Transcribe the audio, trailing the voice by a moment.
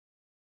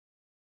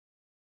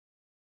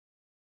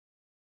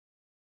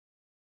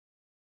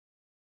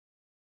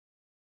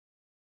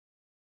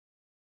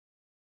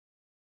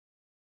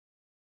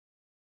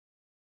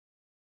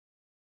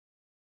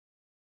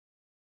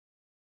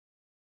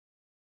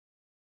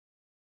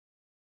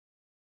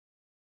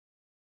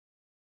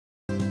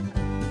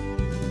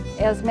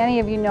As many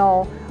of you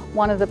know,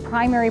 one of the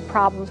primary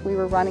problems we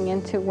were running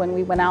into when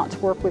we went out to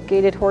work with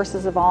gaited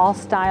horses of all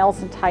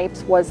styles and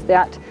types was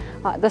that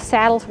the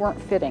saddles weren't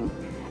fitting.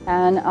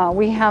 And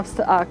we have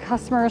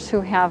customers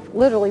who have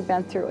literally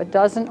been through a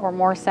dozen or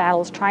more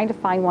saddles trying to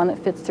find one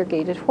that fits their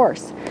gaited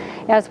horse.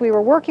 As we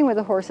were working with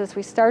the horses,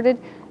 we started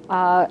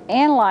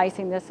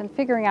analyzing this and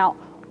figuring out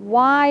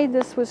why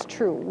this was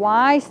true,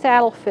 why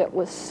saddle fit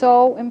was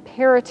so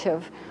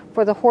imperative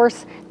for the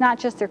horse, not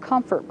just their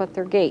comfort, but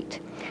their gait.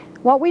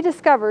 What we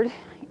discovered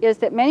is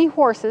that many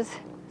horses,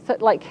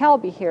 like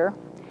Kelby here,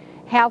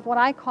 have what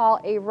I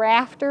call a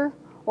rafter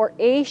or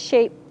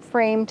A-shaped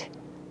framed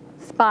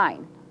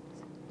spine.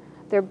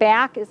 Their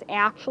back is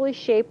actually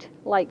shaped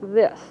like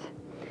this.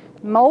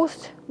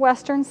 Most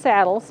Western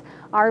saddles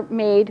are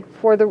made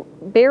for the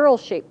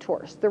barrel-shaped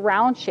horse, the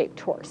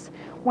round-shaped horse.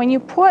 When you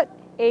put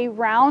a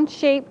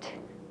round-shaped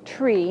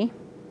tree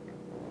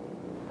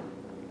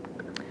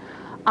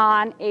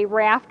on a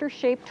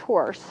rafter-shaped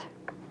horse,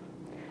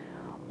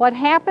 what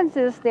happens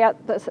is that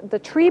the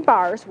tree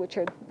bars, which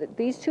are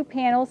these two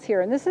panels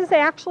here, and this is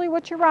actually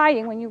what you're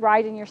riding when you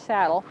ride in your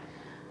saddle,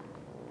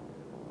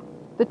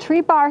 the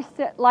tree bars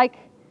sit like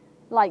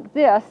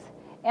this,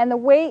 and the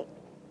weight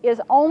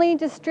is only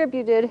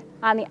distributed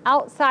on the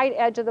outside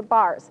edge of the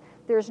bars.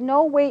 There's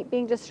no weight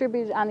being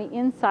distributed on the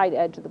inside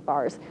edge of the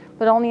bars,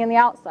 but only on the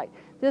outside.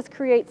 This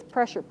creates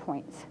pressure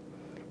points.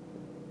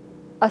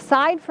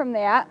 Aside from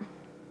that,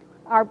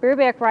 our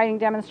bareback riding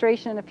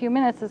demonstration in a few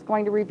minutes is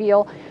going to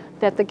reveal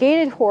that the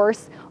gaited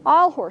horse,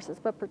 all horses,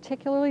 but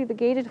particularly the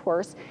gaited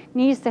horse,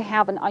 needs to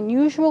have an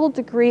unusual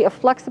degree of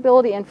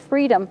flexibility and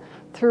freedom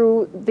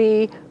through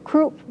the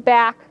croup,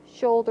 back,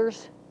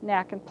 shoulders,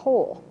 neck, and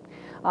pole.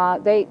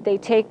 They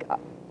take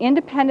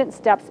independent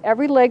steps.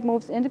 Every leg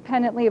moves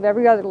independently of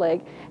every other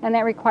leg, and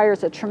that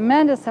requires a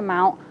tremendous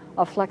amount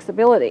of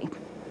flexibility.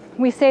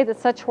 We say that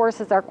such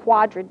horses are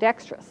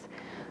quadridextrous.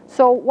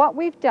 So what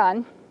we've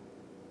done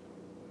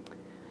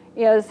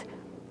is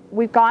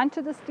we've gone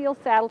to the Steel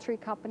Saddle Tree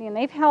Company, and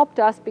they've helped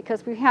us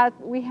because we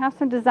have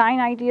some design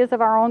ideas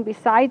of our own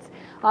besides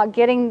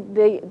getting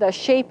the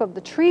shape of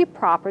the tree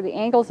proper, the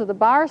angles of the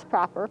bars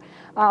proper.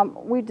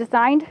 We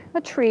designed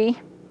a tree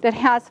that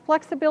has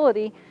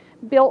flexibility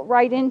built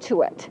right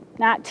into it.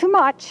 Not too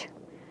much,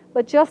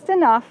 but just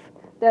enough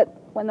that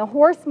when the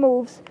horse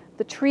moves,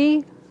 the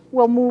tree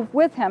will move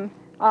with him,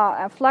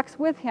 flex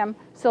with him,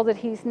 so that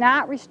he's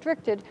not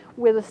restricted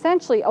with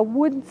essentially a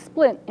wooden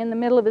splint in the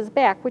middle of his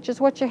back, which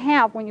is what you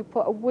have when you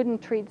put a wooden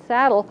treed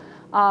saddle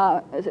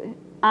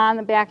on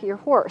the back of your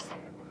horse.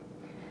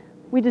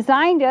 We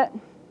designed it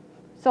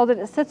so that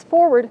it sits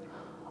forward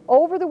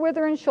over the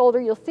wither and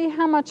shoulder. You'll see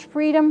how much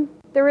freedom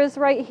there is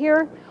right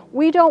here.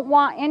 We don't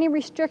want any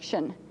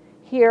restriction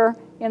here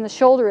in the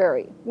shoulder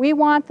area. We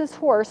want this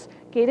horse,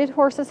 gaited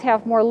horses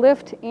have more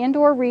lift and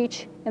or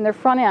reach in their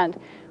front end,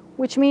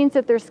 which means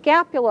that their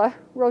scapula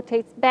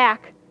rotates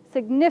back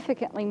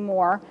significantly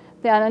more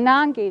than a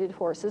non-gaited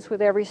horse's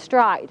with every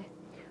stride.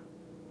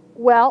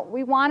 Well,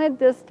 we wanted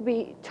this to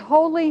be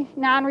totally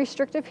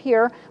non-restrictive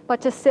here,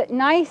 but to sit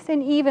nice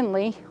and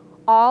evenly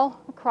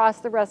all across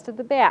the rest of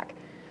the back.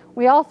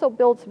 We also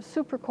build some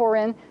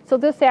supercore in, so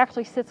this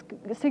actually sits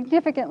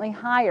significantly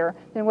higher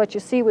than what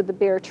you see with the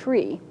bare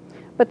tree.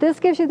 But this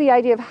gives you the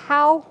idea of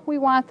how we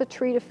want the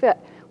tree to fit.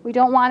 We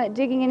don't want it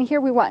digging in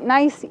here. We want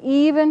nice,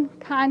 even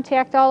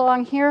contact all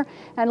along here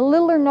and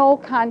little or no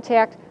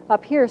contact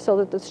up here so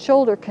that the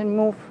shoulder can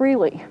move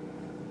freely.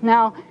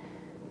 Now,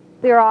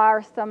 there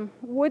are some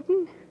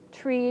wooden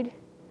treed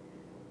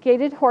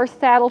gaited horse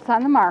saddles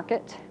on the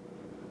market,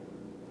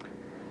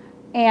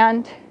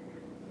 and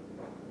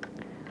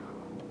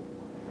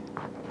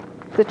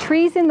the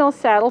trees in those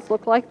saddles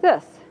look like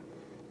this.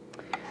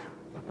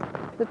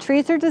 The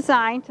trees are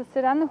designed to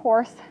sit on the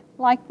horse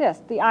like this.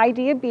 The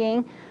idea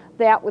being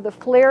that with a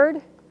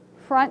flared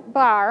front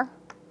bar,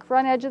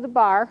 front edge of the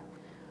bar,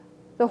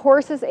 the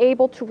horse is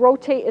able to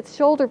rotate its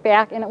shoulder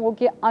back and it will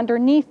get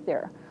underneath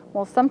there.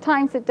 Well,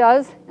 sometimes it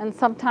does and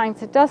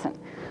sometimes it doesn't.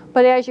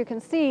 But as you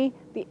can see,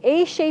 the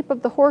A shape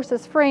of the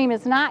horse's frame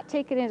is not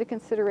taken into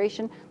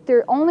consideration.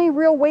 Their only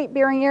real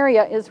weight-bearing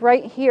area is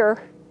right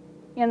here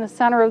in the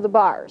center of the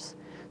bars.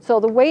 So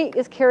the weight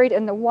is carried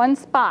in the one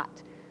spot.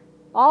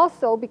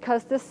 Also,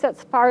 because this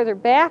sits farther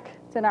back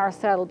than our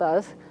saddle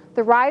does,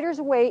 the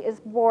rider's weight is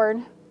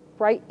borne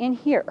right in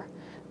here.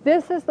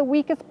 This is the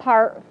weakest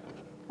part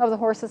of the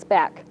horse's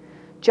back,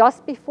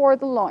 just before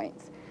the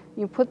loins.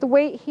 You put the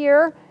weight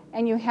here,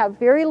 and you have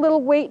very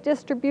little weight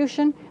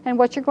distribution, and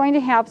what you're going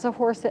to have is a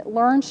horse that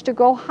learns to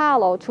go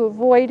hollow to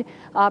avoid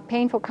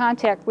painful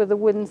contact with the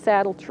wooden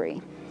saddle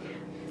tree.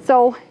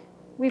 So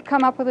we've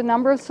come up with a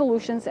number of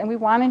solutions, and we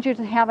wanted you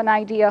to have an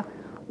idea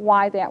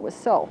why that was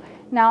so.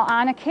 Now,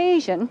 on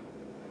occasion,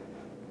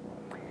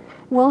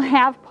 we'll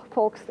have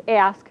folks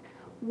ask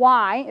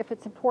why, if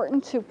it's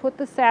important to put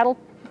the saddle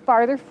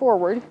farther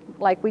forward,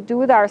 like we do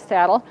with our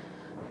saddle,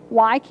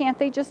 why can't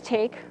they just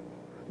take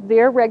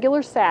their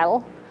regular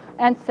saddle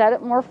and set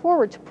it more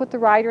forward to put the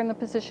rider in the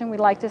position we'd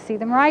like to see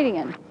them riding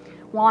in?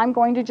 Well, I'm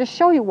going to just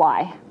show you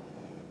why.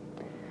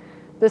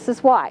 This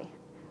is why.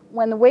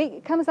 When the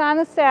weight comes on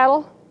the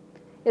saddle,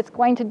 it's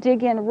going to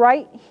dig in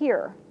right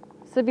here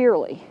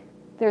severely.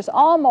 There's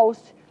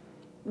almost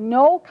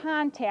no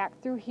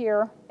contact through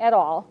here at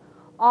all.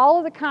 All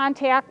of the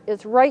contact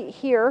is right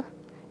here,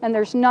 and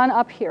there's none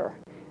up here.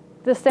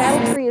 The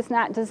saddle tree is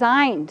not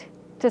designed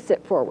to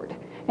sit forward,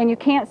 and you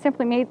can't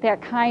simply make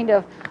that kind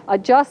of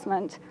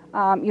adjustment.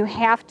 You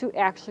have to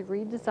actually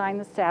redesign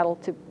the saddle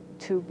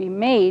to be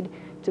made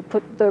to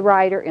put the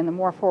rider in the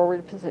more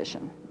forward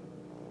position.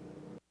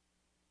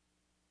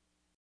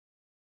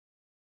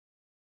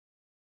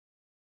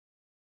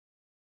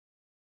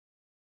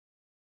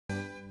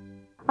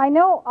 I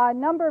know a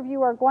number of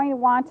you are going to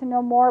want to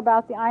know more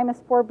about the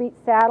Imus 4-beat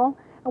saddle,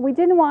 and we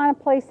didn't want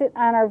to place it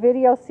on our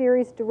video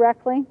series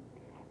directly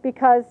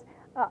because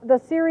the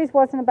series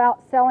wasn't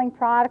about selling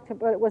product,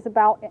 but it was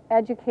about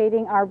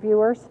educating our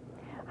viewers.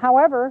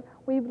 However,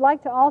 we'd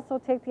like to also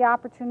take the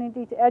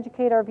opportunity to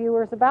educate our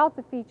viewers about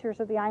the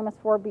features of the Imus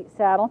 4-beat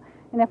saddle,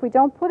 and if we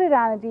don't put it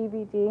on a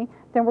DVD,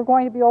 then we're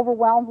going to be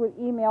overwhelmed with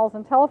emails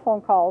and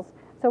telephone calls.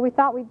 So we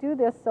thought we'd do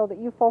this so that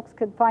you folks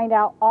could find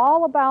out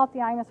all about the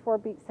Imus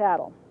 4-beat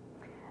saddle.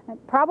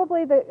 And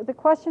probably the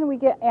question we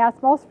get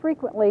asked most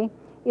frequently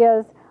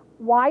is,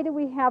 why do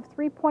we have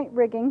 3-point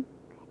rigging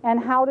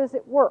and how does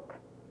it work?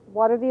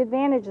 What are the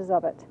advantages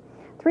of it?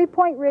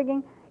 3-point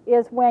rigging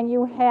is when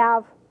you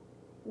have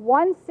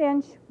one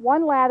cinch,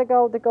 one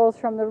latigo that goes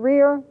from the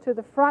rear to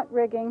the front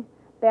rigging,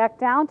 back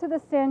down to the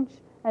cinch,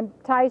 and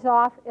ties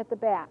off at the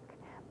back.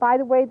 By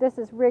the way, this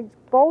is rigged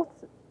both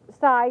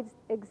sides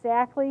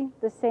exactly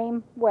the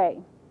same way.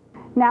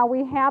 Now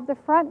we have the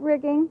front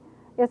rigging.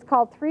 It's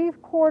called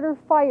 3/4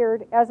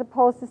 fired as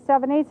opposed to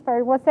 7/8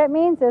 fired. What that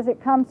means is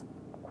it comes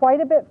quite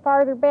a bit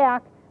farther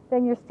back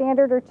than your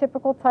standard or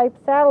typical type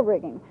saddle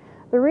rigging.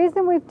 The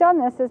reason we've done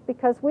this is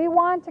because we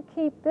want to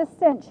keep this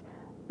cinch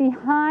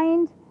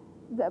behind,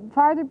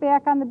 farther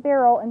back on the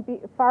barrel and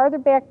farther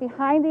back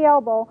behind the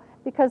elbow,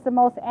 because the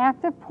most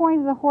active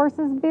point of the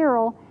horse's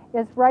barrel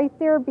is right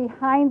there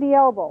behind the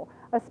elbow,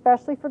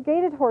 especially for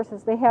gaited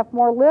horses. They have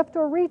more lift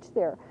or reach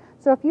there.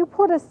 So if you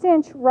put a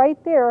cinch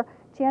right there,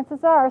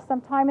 chances are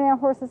sometime in that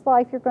horse's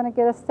life you're going to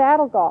get a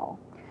saddle gall.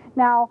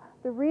 Now,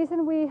 the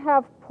reason we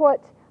have put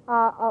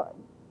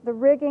the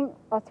rigging,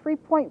 a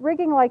 3-point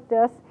rigging like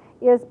this,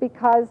 is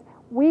because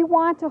we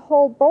want to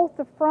hold both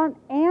the front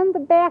and the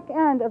back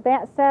end of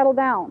that saddle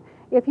down.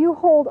 If you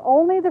hold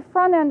only the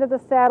front end of the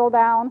saddle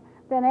down,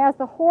 then as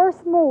the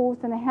horse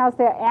moves and it has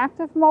that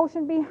active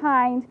motion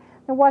behind,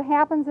 then what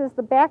happens is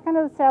the back end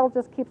of the saddle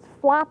just keeps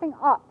flopping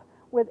up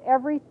with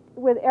every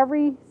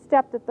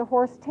step that the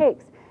horse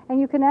takes. And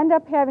you can end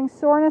up having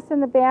soreness in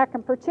the back,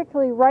 and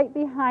particularly right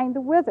behind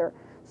the wither.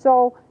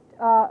 So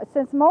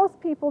since most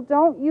people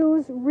don't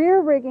use rear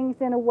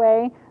riggings in a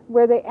way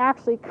where they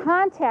actually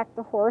contact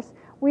the horse,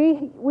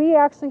 we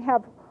actually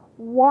have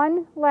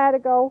one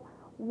latigo,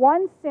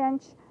 one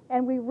cinch,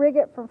 and we rig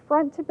it from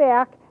front to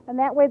back, and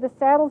that way the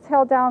saddle's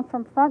held down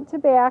from front to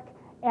back,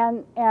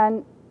 and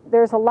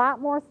there's a lot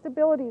more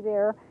stability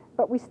there,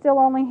 but we still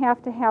only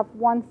have to have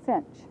one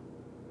cinch.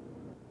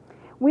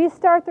 We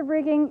start the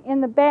rigging in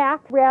the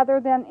back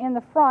rather than in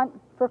the front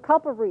for a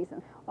couple of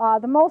reasons.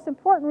 The most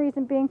important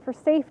reason being for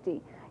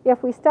safety.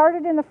 If we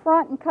started in the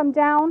front and come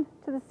down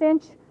to the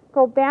cinch,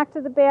 go back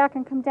to the back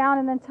and come down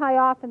and then tie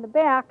off in the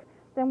back,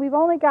 then we've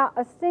only got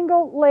a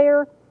single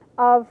layer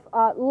of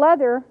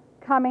leather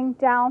coming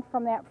down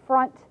from that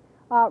front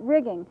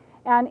rigging.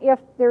 And if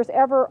there's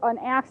ever an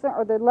accident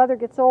or the leather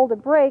gets old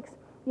and breaks,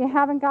 you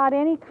haven't got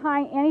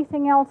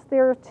anything else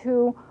there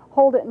to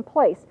hold it in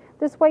place.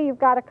 This way you've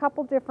got a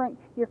couple different,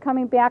 you're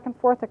coming back and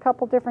forth a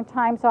couple different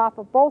times off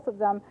of both of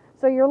them,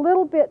 so you're a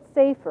little bit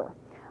safer.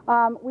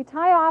 We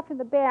tie off in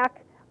the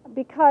back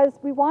because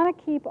we want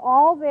to keep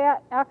all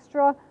that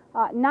extra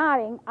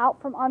knotting out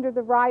from under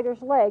the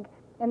rider's leg,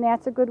 and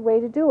that's a good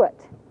way to do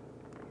it.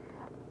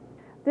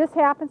 This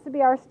happens to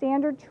be our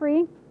standard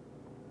tree,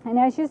 and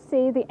as you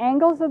see, the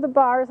angles of the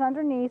bars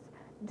underneath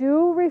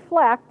do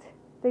reflect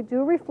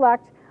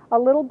a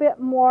little bit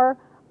more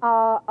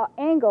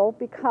angle,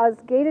 because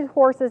gaited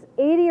horses,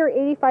 80 or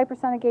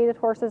 85% of gaited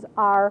horses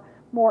are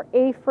more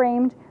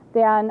A-framed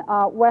than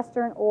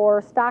Western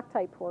or stock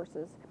type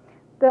horses.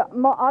 The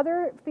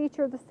other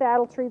feature of the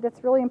saddle tree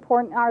that's really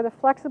important are the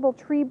flexible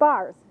tree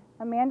bars.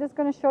 Amanda's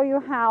going to show you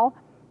how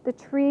the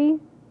tree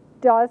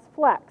does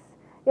flex.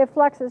 It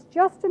flexes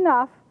just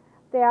enough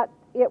that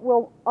it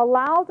will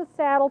allow the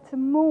saddle to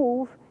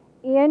move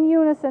in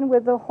unison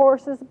with the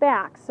horse's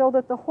back, so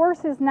that the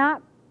horse is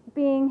not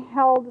being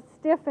held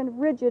stiff and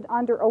rigid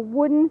under a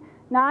wooden,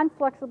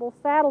 non-flexible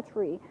saddle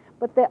tree,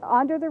 but that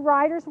under the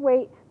rider's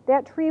weight,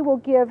 that tree will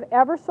give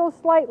ever so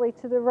slightly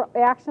to the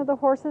action of the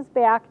horse's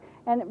back,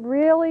 and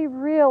really,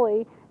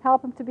 really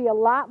help him to be a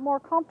lot more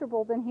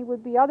comfortable than he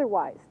would be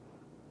otherwise.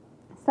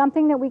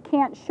 Something that we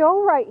can't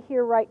show right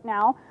here, right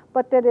now,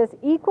 but that is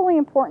equally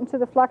important to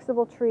the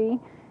flexible tree,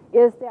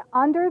 is that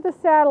under the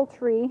saddle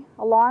tree,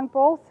 along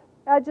both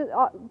edges,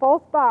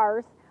 both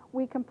bars,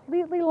 we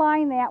completely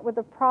line that with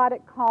a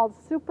product called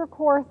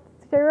Supercore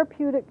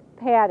Therapeutic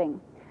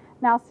Padding.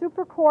 Now,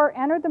 SuperCore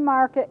entered the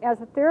market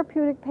as a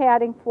therapeutic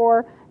padding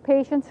for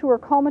patients who are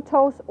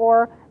comatose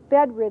or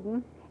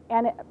bedridden,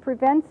 and it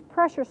prevents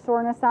pressure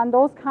soreness on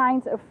those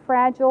kinds of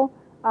fragile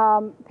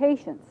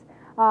patients.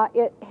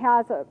 It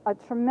has a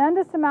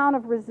tremendous amount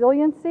of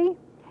resiliency,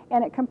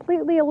 and it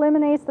completely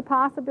eliminates the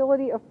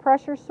possibility of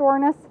pressure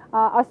soreness,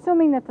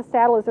 assuming that the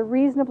saddle is a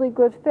reasonably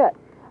good fit.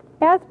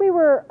 As we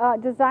were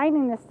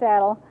designing this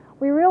saddle,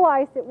 we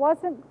realized it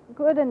wasn't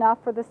good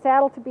enough for the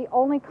saddle to be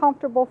only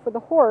comfortable for the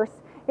horse.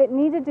 It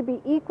needed to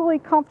be equally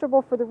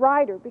comfortable for the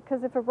rider,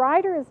 because if a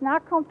rider is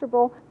not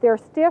comfortable, they're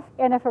stiff,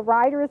 and if a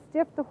rider is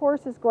stiff, the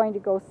horse is going to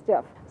go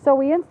stiff. So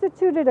we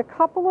instituted a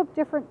couple of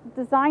different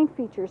design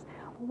features.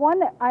 One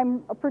that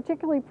I'm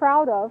particularly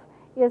proud of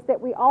is that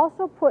we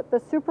also put the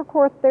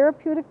SuperCore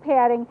therapeutic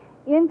padding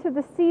into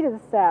the seat of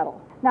the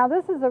saddle. Now,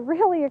 this is a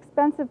really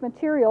expensive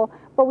material,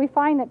 but we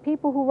find that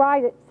people who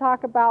ride it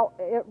talk about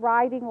it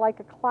riding like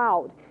a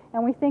cloud.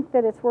 And we think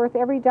that it's worth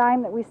every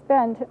dime that we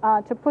spend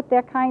to put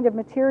that kind of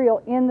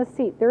material in the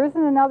seat. There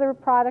isn't another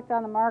product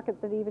on the market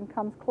that even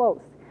comes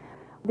close.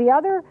 The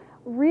other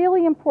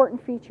really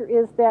important feature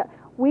is that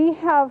we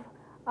have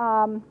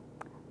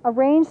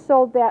arranged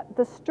so that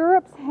the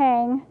stirrups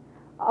hang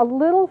a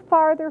little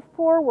farther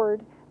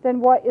forward than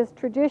what is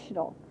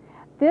traditional.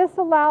 This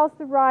allows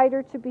the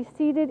rider to be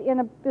seated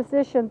in a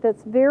position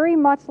that's very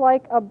much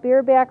like a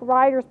bareback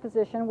rider's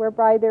position,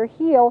 whereby their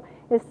heel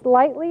is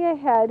slightly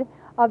ahead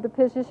of the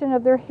position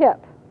of their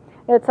hip.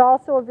 It's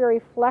also a very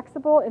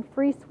flexible and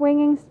free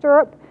swinging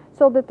stirrup,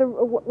 so that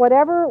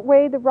whatever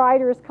way the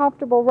rider is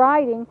comfortable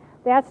riding,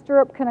 that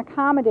stirrup can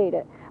accommodate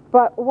it.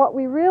 But what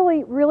we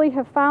really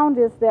have found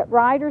is that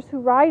riders who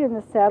ride in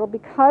the saddle,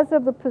 because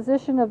of the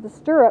position of the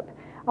stirrup,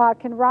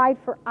 can ride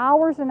for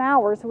hours and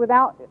hours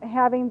without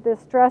having the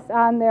stress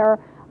on their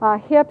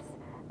hips,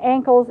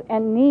 ankles,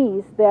 and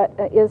knees that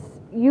is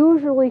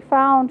usually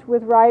found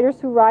with riders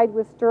who ride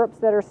with stirrups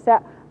that are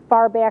set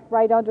far back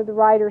right under the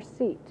rider's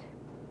seat.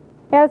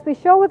 As we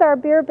show with our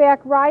bareback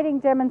riding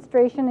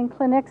demonstration in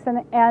clinics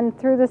and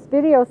through this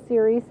video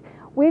series,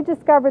 we've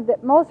discovered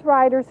that most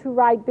riders who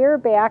ride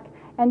bareback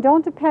and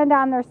don't depend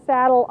on their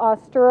saddle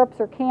stirrups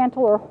or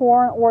cantle or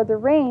horn or the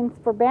reins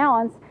for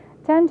balance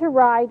tend to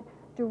ride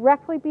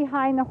directly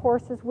behind the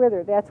horse's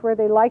wither. That's where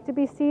they like to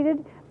be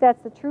seated.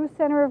 That's the true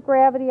center of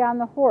gravity on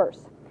the horse.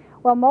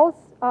 Well, most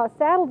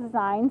saddle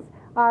designs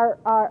are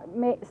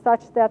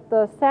such that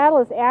the saddle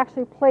is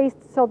actually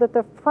placed so that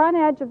the front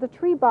edge of the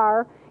tree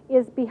bar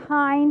is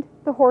behind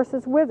the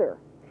horse's wither.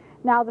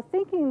 Now, the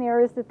thinking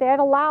there is that that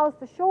allows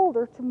the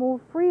shoulder to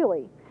move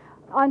freely.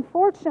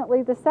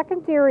 Unfortunately, the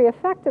secondary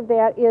effect of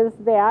that is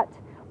that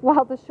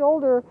while the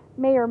shoulder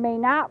may or may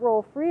not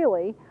roll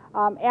freely,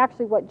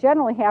 actually what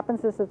generally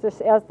happens is that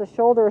as the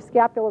shoulder or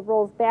scapula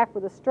rolls back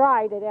with a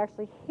stride, it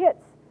actually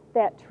hits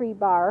that tree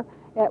bar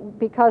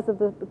because of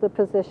the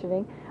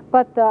positioning.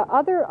 But the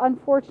other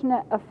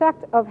unfortunate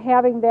effect of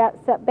having that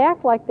set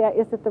back like that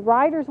is that the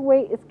rider's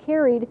weight is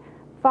carried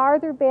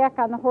farther back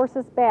on the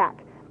horse's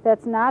back.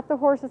 That's not the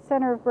horse's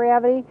center of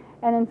gravity,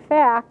 and in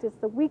fact, it's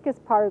the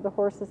weakest part of the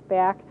horse's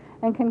back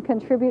and can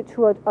contribute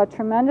to a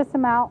tremendous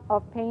amount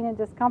of pain and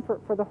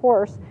discomfort for the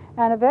horse,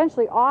 and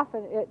eventually,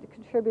 often, it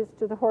contributes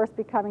to the horse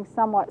becoming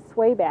somewhat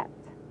sway-backed.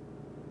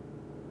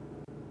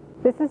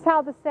 This is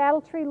how the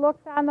saddle tree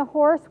looks on the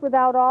horse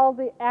without all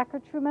the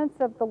accoutrements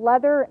of the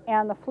leather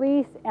and the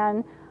fleece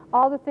and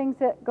all the things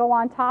that go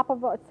on top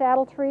of a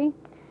saddle tree.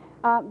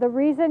 The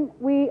reason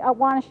we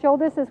want to show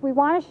this is we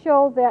want to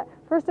show that,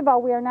 first of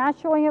all, we are not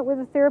showing it with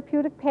a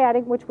therapeutic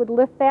padding, which would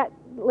lift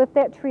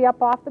that tree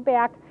up off the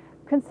back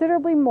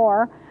considerably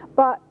more,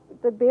 but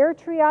the bare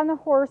tree on the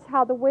horse,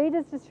 how the weight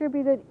is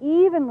distributed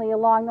evenly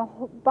along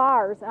the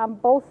bars on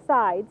both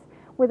sides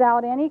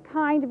without any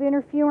kind of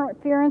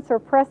interference or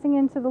pressing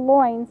into the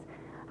loins.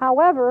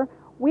 However,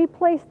 we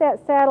place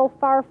that saddle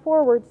far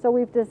forward, so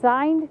we've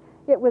designed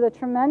it with a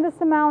tremendous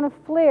amount of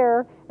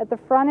flare at the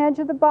front edge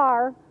of the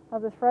bar,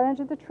 of the front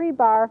edge of the tree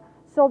bar,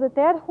 so that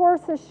that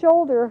horse's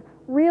shoulder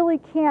really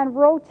can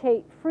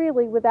rotate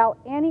freely without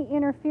any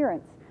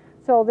interference.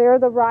 So there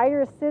the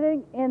rider is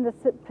sitting in the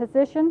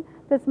position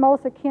that's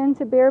most akin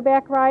to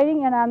bareback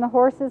riding, and on the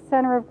horse's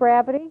center of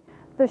gravity,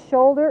 the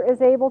shoulder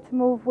is able to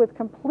move with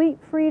complete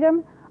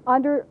freedom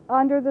under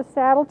the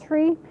saddle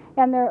tree,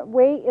 and their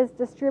weight is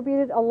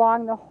distributed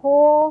along the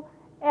whole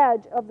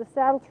edge of the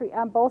saddle tree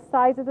on both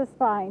sides of the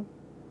spine.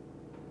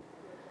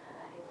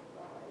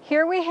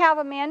 Here we have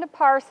Amanda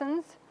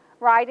Parsons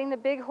riding the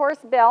big horse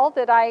Belle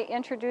that I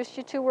introduced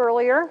you to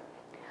earlier.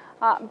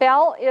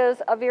 Belle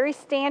is a very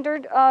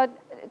standard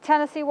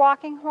Tennessee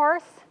walking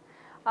horse,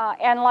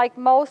 and like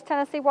most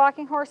Tennessee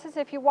walking horses,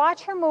 if you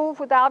watch her move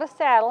without a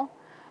saddle,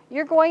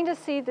 you're going to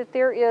see that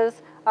there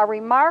is a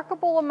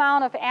remarkable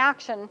amount of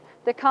action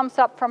that comes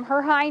up from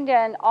her hind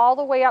end all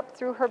the way up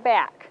through her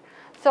back.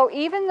 So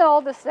even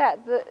though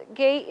the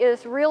gait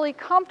is really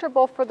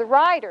comfortable for the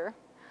rider,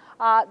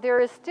 there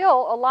is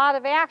still a lot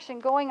of action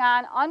going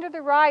on under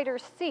the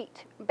rider's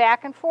seat,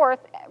 back and forth,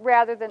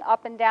 rather than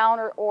up and down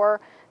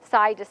or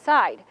side to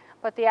side.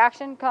 But the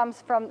action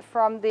comes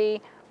from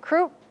the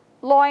croup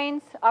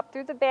loins, up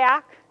through the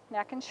back,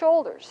 neck and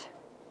shoulders.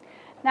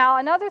 Now,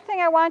 another thing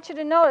I want you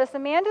to notice,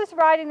 Amanda's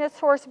riding this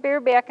horse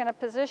bareback in a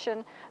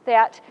position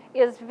that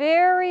is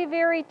very,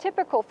 very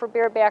typical for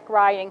bareback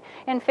riding.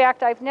 In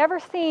fact, I've never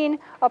seen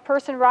a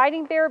person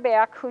riding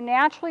bareback who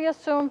naturally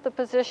assumes the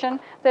position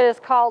that is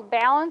called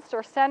balanced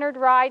or centered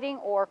riding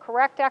or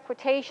correct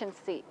equitation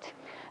seat.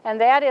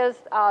 And that is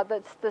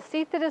the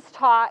seat that is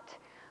taught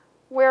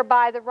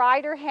whereby the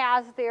rider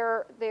has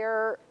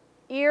their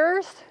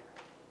ears,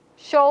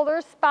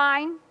 shoulders,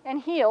 spine,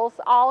 and heels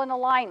all in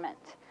alignment.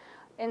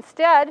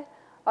 Instead,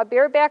 a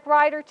bareback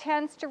rider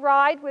tends to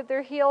ride with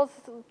their heels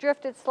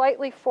drifted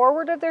slightly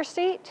forward of their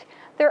seat.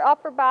 Their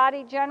upper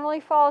body generally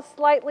falls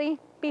slightly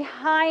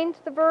behind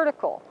the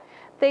vertical.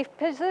 They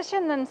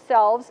position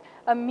themselves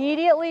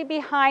immediately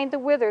behind the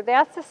wither.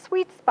 That's the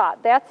sweet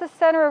spot. That's the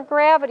center of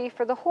gravity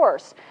for the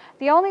horse.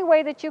 The only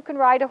way that you can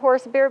ride a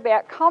horse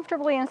bareback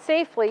comfortably and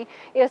safely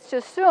is to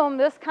assume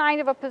this kind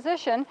of a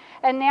position,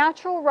 and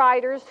natural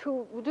riders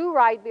who do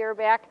ride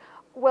bareback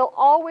will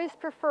always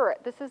prefer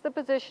it. This is the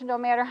position, no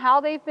matter how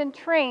they've been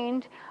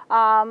trained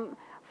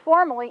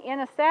formally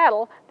in a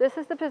saddle, this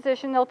is the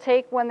position they'll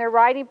take when they're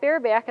riding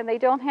bareback and they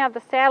don't have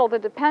the saddle to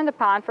depend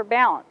upon for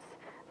balance.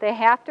 They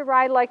have to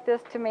ride like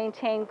this to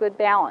maintain good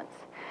balance.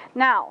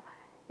 Now,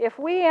 if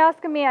we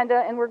ask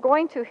Amanda, and we're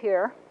going to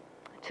here,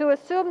 to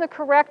assume the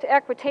correct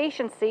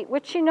equitation seat,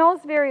 which she knows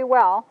very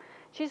well,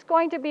 she's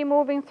going to be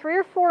moving 3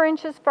 or 4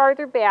 inches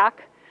farther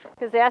back,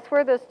 because that's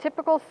where this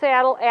typical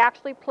saddle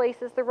actually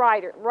places the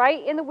rider.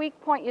 Right in the weak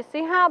point, you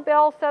see how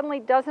Belle suddenly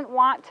doesn't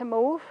want to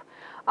move?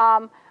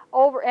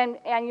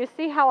 And you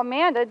see how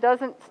Amanda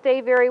doesn't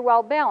stay very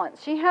well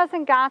balanced. She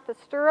hasn't got the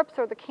stirrups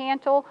or the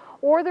cantle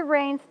or the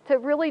reins to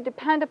really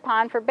depend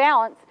upon for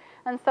balance,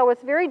 and so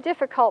it's very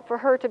difficult for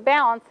her to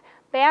balance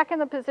back in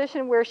the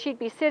position where she'd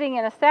be sitting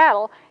in a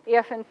saddle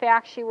if in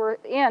fact she were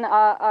in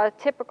a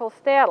typical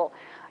saddle.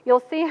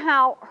 You'll see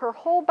how her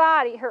whole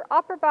body, her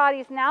upper body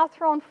is now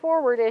thrown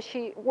forward as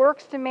she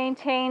works to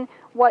maintain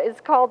what is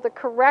called the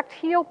correct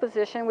heel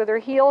position with her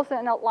heels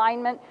in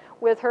alignment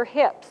with her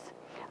hips.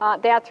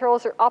 That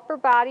throws her upper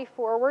body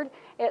forward.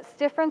 It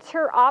stiffens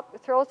her up,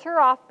 throws her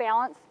off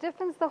balance,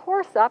 stiffens the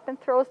horse up, and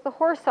throws the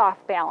horse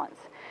off balance.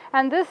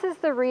 And this is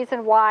the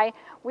reason why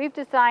we've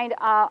designed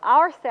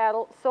our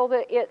saddle so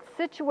that it's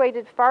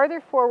situated farther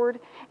forward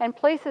and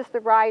places the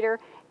rider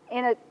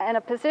in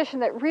a position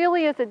that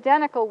really is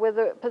identical with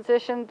the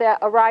position that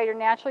a rider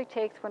naturally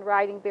takes when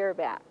riding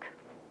bareback.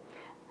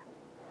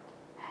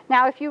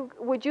 Now,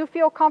 would you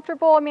feel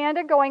comfortable,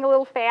 Amanda, going a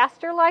little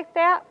faster like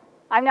that?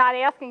 I'm not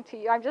asking to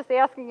you, I'm just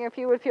asking if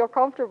you would feel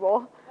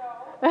comfortable.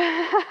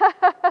 No.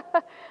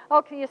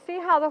 Okay, you see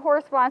how the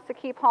horse wants to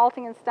keep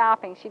halting and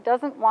stopping. She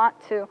doesn't want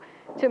to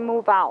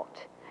move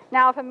out.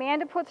 Now, if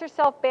Amanda puts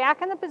herself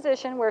back in the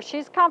position where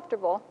she's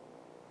comfortable,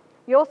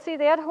 you'll see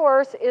that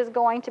horse is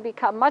going to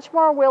become much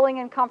more willing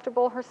and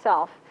comfortable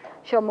herself.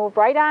 She'll move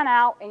right on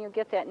out, and you'll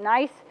get that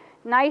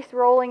nice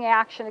rolling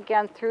action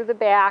again through the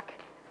back.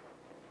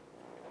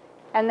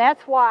 And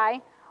that's why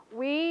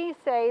we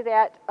say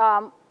that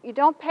you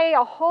don't pay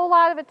a whole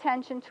lot of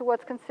attention to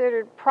what's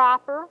considered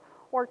proper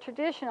or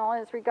traditional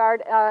as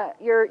regard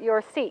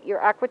your seat,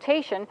 your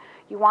equitation.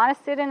 You want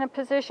to sit in a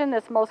position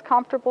that's most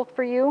comfortable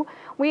for you.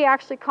 We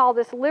actually call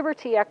this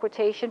liberty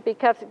equitation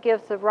because it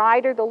gives the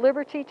rider the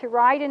liberty to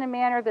ride in a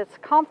manner that's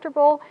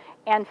comfortable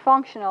and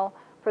functional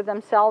for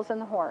themselves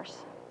and the horse.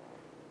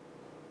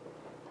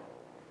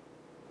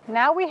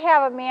 Now we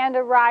have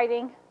Amanda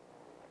riding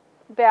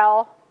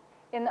Belle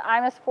in the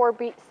Imus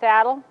 4-beat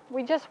saddle.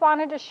 We just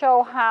wanted to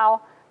show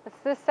how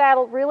this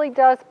saddle really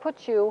does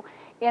put you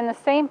in the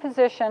same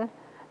position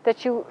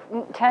that you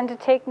tend to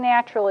take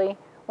naturally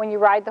when you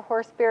ride the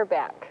horse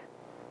bareback.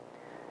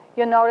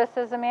 You'll notice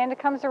as Amanda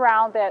comes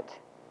around that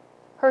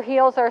her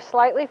heels are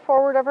slightly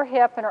forward of her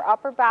hip and her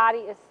upper body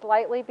is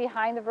slightly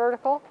behind the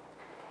vertical,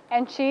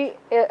 and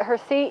her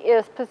seat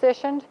is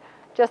positioned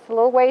just a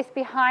little ways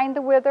behind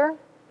the wither,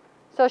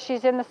 so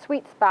she's in the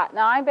sweet spot.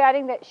 Now I'm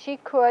betting that she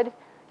could,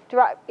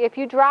 if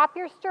you drop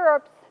your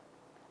stirrups,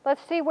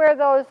 let's see where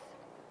those,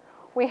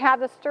 we have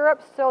the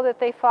stirrups so that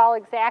they fall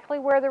exactly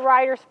where the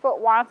rider's foot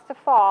wants to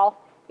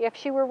fall if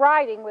she were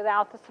riding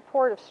without the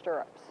support of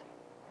stirrups.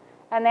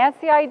 And that's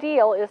the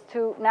ideal, is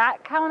to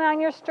not count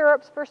on your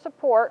stirrups for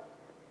support,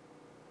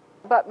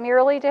 but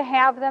merely to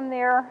have them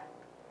there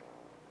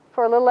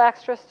for a little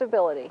extra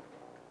stability.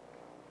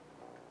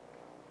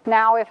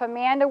 Now, if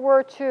Amanda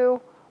were to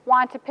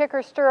want to pick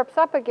her stirrups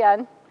up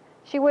again,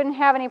 she wouldn't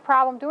have any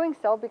problem doing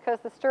so because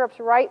the stirrup's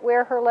right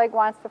where her leg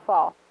wants to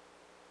fall.